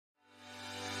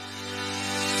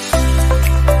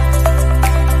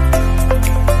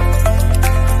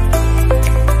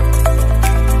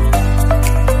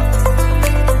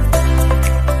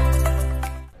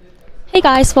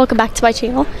Hey guys, welcome back to my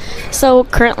channel. So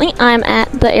currently I'm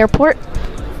at the airport.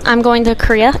 I'm going to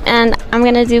Korea and I'm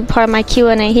gonna do part of my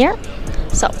Q&A here.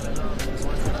 So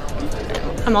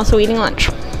I'm also eating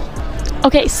lunch.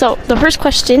 Okay, so the first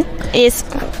question is,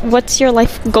 what's your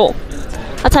life goal?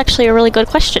 That's actually a really good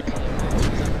question.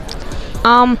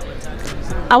 I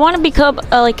want to become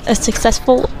a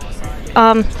successful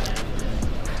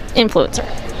influencer.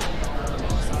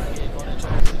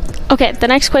 Okay, the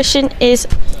next question is,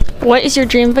 what is your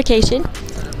dream vacation?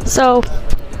 So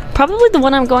probably the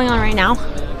one I'm going on right now,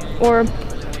 or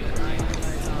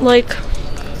like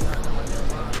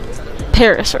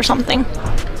Paris or something,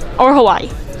 or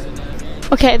Hawaii.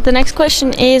 Okay, the next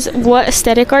question is, what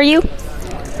aesthetic are you?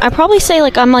 I probably say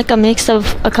I'm a mix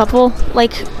of a couple, I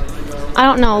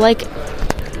don't know,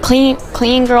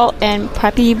 clean girl and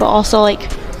preppy, but also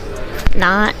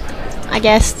not, I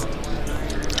guess.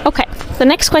 Okay, the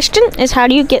next question is, how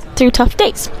do you get through tough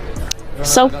days?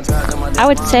 So I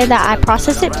would say that I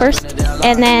process it first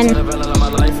and then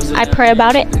I pray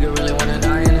about it.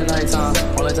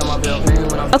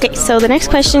 Okay, so the next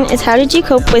question is, how did you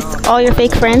cope with all your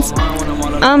fake friends?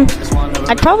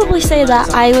 I'd probably say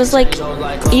that I was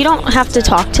you don't have to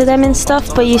talk to them and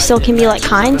stuff, but you still can be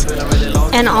kind.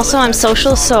 And also I'm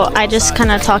social, so I just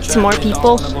kind of talk to more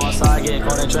people.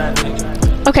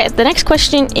 Okay, the next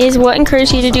question is, what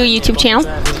encouraged you to do a YouTube channel?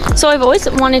 So I've always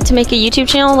wanted to make a YouTube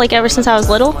channel, ever since I was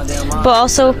little, but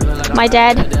also my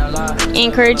dad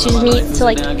encourages me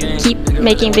to keep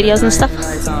making videos and stuff.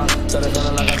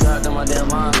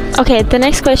 Okay, the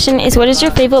next question is, what is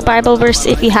your favorite Bible verse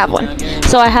if you have one?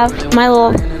 So I have my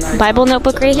little Bible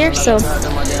notebook right here. So,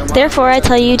 therefore I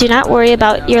tell you, do not worry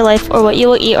about your life or what you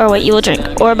will eat or what you will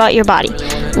drink, or about your body,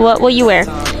 what will you wear.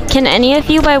 Can any of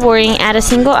you by worrying add a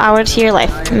single hour to your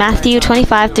life? Matthew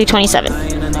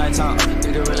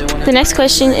 25-27. The next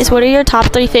question is, what are your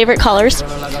top 3 favorite colors?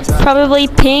 Probably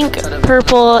pink,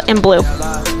 purple, and blue.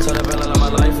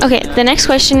 Okay, the next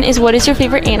question is, what is your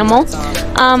favorite animal?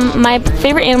 My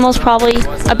favorite animal is probably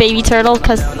a baby turtle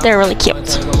because they're really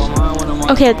cute.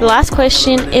 Okay, the last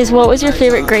question is, what was your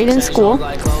favorite grade in school?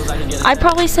 I'd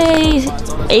probably say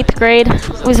 8th grade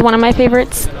was one of my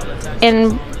favorites,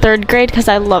 and 3rd grade because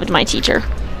I loved my teacher.